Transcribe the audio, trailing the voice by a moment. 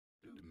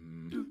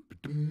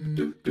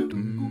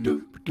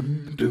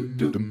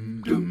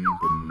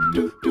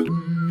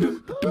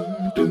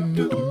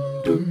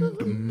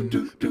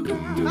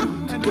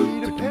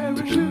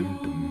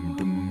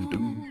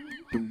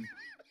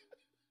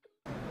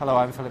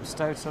I'm Philip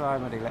Stoten.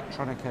 I'm at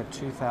Electronica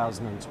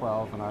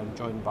 2012 and I'm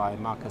joined by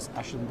Markus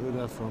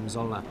Aschenbrenner from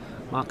Zollner.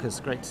 Markus,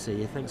 great to see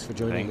you. Thanks for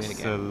joining me again.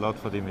 Thanks a lot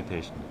for the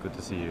invitation. Good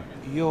to see you.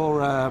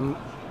 Your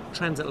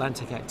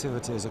transatlantic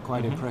activities are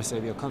quite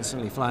impressive. You're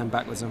constantly flying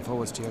backwards and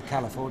forwards to your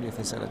California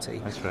facility.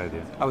 That's right,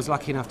 yeah. I was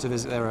lucky enough to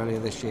visit there earlier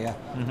this year.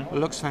 It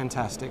looks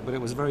fantastic, but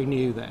it was very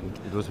new then.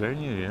 It was very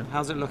new, yeah.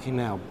 How's it looking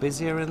now?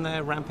 Busier in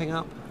there, ramping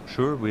up?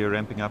 Sure, we are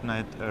ramping up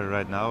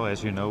right now.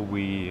 As you know,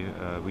 we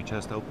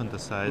just opened the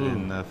site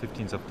in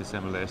 15th of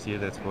December last year.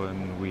 That's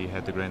when we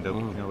had the grand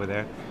opening over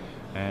there.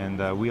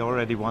 And we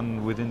already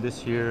won within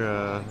this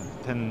year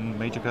 10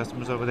 major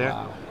customers over there,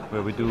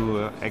 where we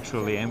do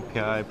actually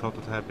MPI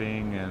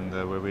prototyping and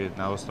where we're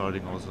now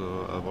starting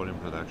also volume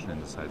production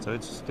in the site. So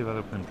it's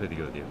developing pretty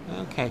good,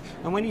 yeah. Okay,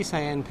 and when you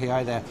say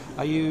NPI there,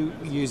 are you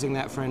using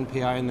that for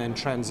NPI and then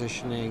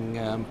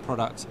transitioning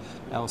product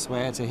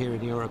elsewhere to here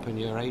in Europe and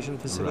your Asian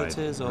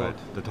facilities? Right.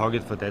 The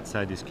target for that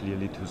site is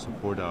clearly to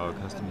support our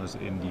customers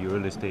in the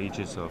early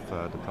stages of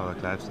the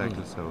product life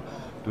cycle. So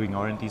doing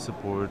R&D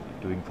support,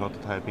 doing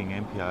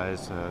prototyping,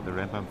 MPIs, the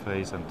ramp-up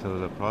phase until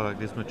the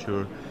product is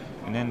mature,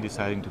 and then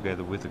deciding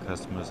together with the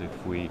customers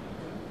if we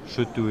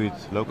should do it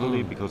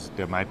locally because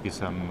there might be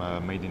some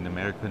made in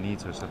America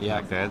needs or something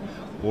like that,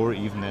 or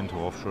even then to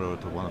offshore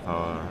to one of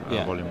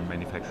our volume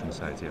manufacturing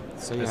sites. Yeah.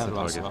 So you have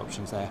lots of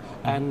options there.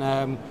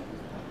 And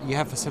you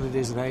have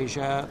facilities in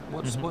Asia.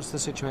 What's the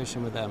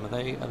situation with them?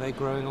 Are they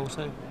growing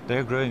also?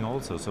 They're growing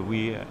also. So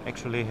we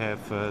actually have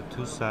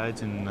two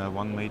sites in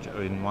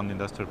one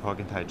industrial park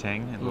in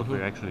Taichung. And what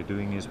we're actually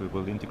doing is we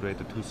will integrate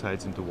the two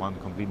sites into one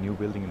complete new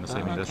building in the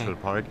same industrial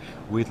park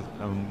with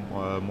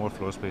more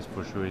floor space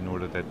for sure, in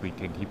order that we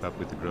can keep up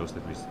with the growth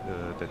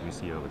that we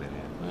see over there.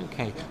 Yeah.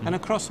 Okay. And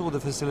across all the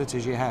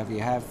facilities you have,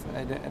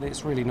 and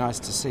it's really nice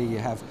to see you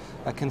have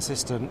a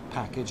consistent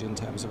package in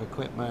terms of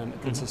equipment, a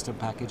consistent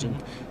package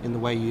in the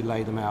way you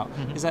lay them out.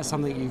 Is that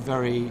something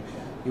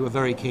you were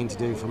very keen to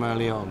do from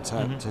early on,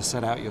 to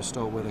set out your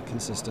store with a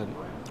consistent?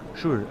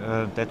 Sure,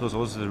 that was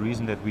also the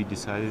reason that we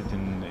decided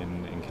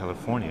in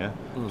California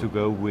to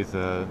go with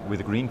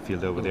a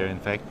greenfield over there. In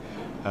fact,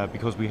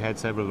 because we had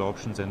several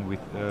options and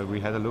we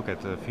had a look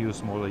at a few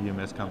smaller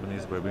EMS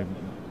companies where we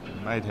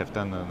might have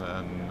done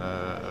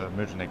a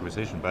merger and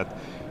acquisition, but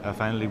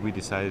finally we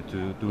decided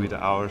to do it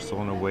our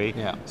Zollner way.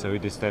 So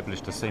it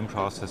established the same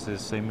processes,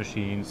 same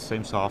machines,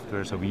 same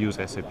software. So we use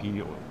SAP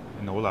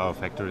in all our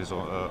factories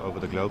over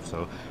the globe,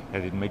 so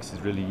that it makes it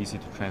really easy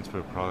to transfer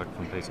a product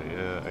from place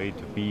A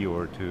to B,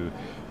 or to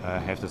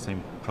have the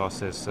same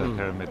process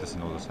parameters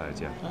in all the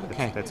sites. Yeah,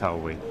 okay. That's our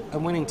way.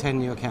 And winning 10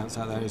 new accounts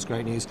out there is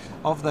great news.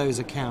 Of those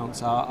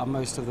accounts, are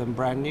most of them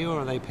brand new,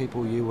 or are they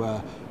people you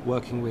were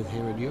working with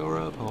here in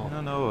Europe? Or?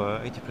 No,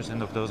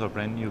 80% of those are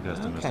brand new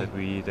customers that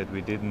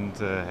we didn't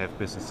have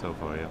business so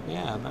far.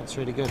 Yeah, that's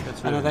really good.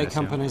 And are they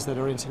companies that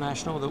are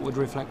international that would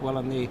reflect well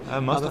on the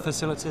other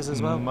facilities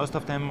as well? Most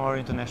of them are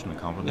international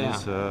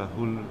companies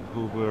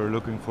who were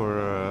looking for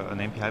an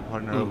MPI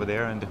partner over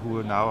there, and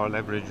who now are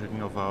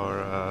leveraging of our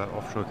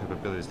offshore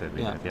capabilities that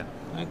we have. Yeah.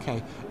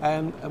 Okay,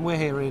 and we're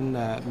here in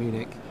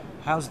Munich.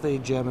 How's the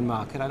German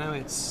market? I know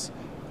it's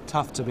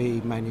tough to be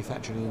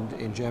manufacturing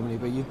in Germany,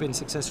 but you've been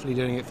successfully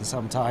doing it for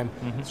some time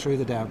through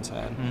the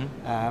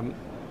downturn.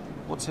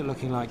 What's it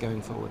looking like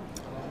going forward?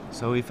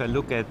 So if I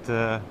look at,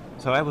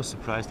 so I was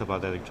surprised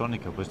about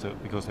electronica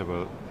because there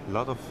were a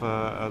lot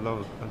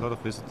of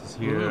visitors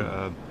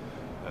here.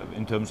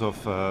 In terms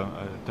of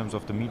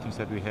the meetings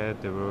that we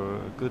had, there were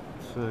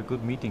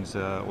good meetings.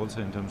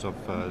 Also in terms of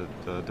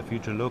the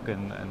future look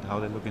and how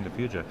they look in the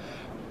future.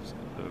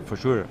 For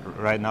sure,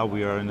 right now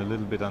we are in a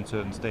little bit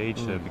uncertain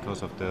stage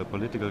because of the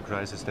political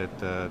crisis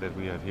that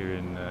we have here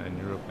in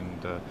Europe,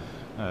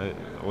 and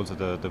also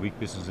the weak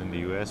business in the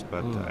US.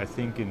 But I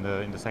think in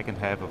the second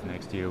half of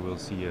next year we'll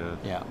see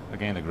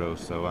again a growth.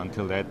 So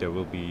until that, there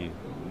will be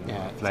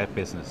flat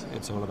business.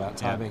 It's all about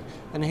timing.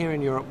 And here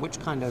in Europe, which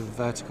kind of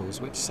verticals,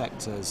 which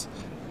sectors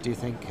do you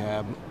think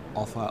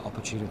offer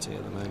opportunity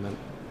at the moment?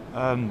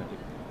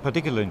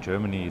 Particularly in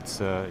Germany,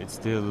 it's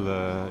still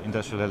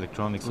industrial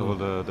electronics, all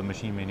the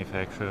machine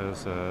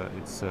manufacturers.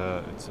 It's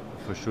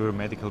for sure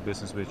medical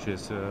business, which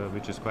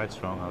is quite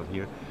strong out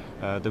here.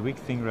 The weak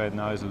thing right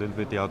now is a little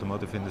bit the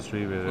automotive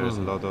industry, where there's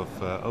a lot of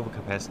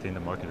overcapacity in the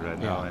market right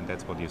now, and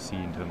that's what you see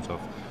in terms of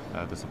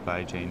the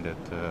supply chain,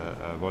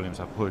 that volumes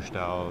are pushed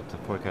out, the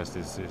forecast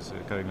is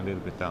going a little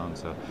bit down.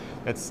 So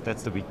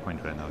that's the weak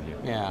point right now here.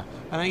 Yeah,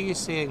 and are you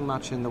seeing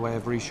much in the way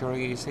of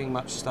reshoring? Are you seeing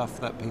much stuff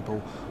that people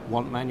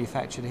want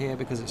manufactured here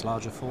because it's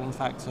larger form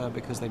factor,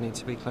 because they need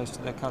to be close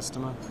to their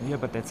customer? Yeah,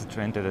 but that's a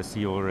trend that I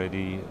see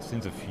already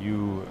since a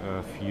few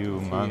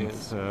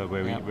months,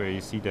 where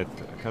you see that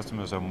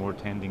customers are more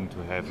tending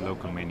to have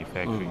local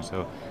manufacturing,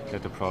 so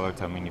that the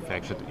products are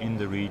manufactured in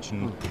the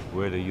region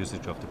where the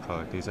usage of the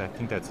product is. I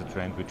think that's a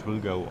trend which will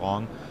go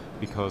on.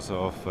 because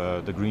of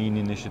the green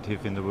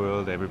initiative in the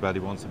world. Everybody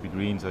wants to be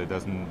green, so it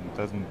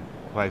doesn't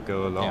quite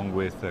go along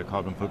with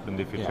carbon footprint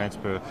if you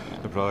transfer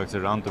the products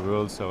around the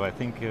world. So I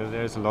think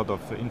there's a lot of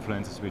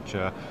influences which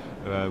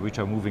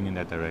are moving in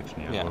that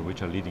direction, or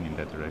which are leading in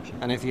that direction.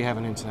 And if you have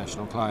an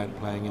international client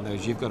playing in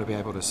those, you've got to be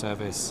able to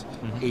service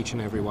each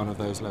and every one of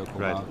those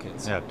local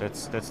markets. Yeah,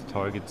 that's the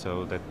target,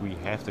 so that we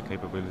have the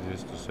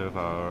capabilities to serve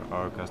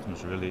our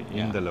customers really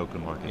in the local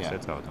markets.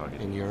 That's our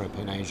target. In Europe,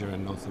 in Asia,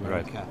 and North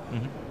America.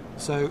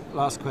 So,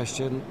 last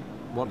question: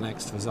 what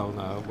next for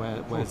Zollner?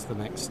 Where's the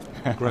next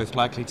growth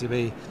likely to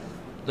be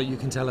that you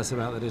can tell us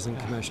about that isn't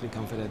commercially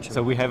confidential?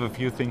 So we have a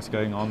few things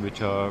going on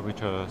which are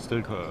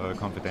still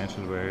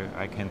confidential, where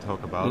I can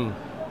talk about.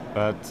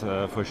 But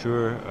for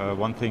sure,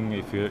 one thing,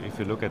 if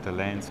you look at the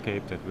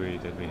landscape that we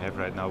have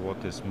right now,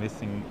 what is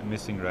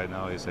missing right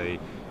now is a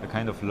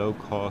kind of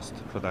low-cost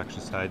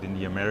production site in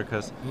the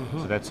Americas.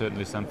 So that's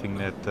certainly something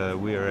that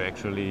we are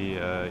actually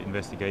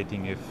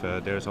investigating if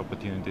there's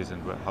opportunities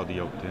and how the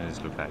opportunities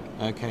look like.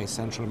 Okay,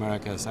 Central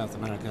America, South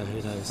America,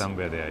 who knows?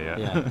 Somewhere there,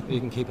 Yeah, you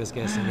can keep us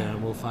guessing there,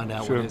 and we'll find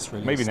out when it's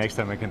released. Maybe next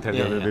time I can tell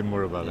you a little bit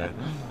more about that.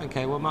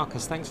 Okay, well,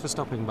 Markus, thanks for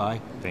stopping by.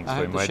 Thanks I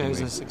for hope the inviting show's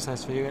me. a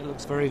success for you. It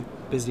looks very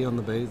busy on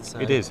the booth. So,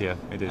 it is,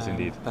 it is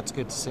indeed. That's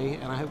good to see,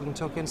 and I hope we can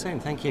talk again soon.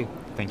 Thank you.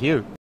 Thank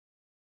you.